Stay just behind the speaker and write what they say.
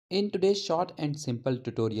In today's short and simple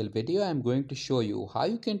tutorial video, I am going to show you how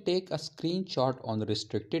you can take a screenshot on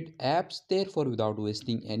restricted apps. Therefore, without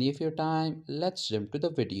wasting any of your time, let's jump to the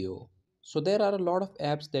video. So there are a lot of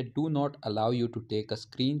apps that do not allow you to take a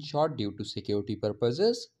screenshot due to security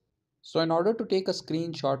purposes. So in order to take a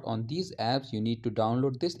screenshot on these apps, you need to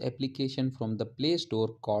download this application from the Play Store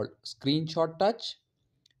called Screenshot Touch.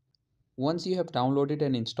 Once you have downloaded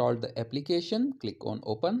and installed the application, click on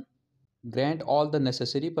Open. Grant all the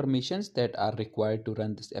necessary permissions that are required to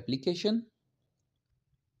run this application.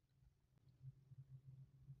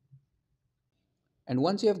 And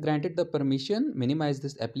once you have granted the permission, minimize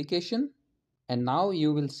this application. And now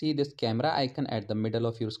you will see this camera icon at the middle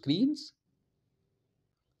of your screens.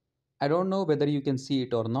 I don't know whether you can see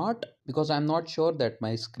it or not because I'm not sure that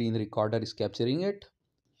my screen recorder is capturing it.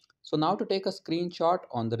 So now to take a screenshot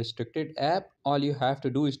on the restricted app, all you have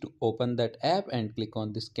to do is to open that app and click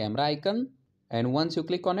on this camera icon. And once you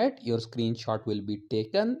click on it, your screenshot will be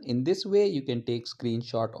taken. In this way, you can take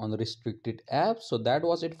screenshot on restricted apps. So that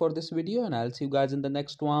was it for this video, and I'll see you guys in the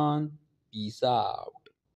next one. Peace out.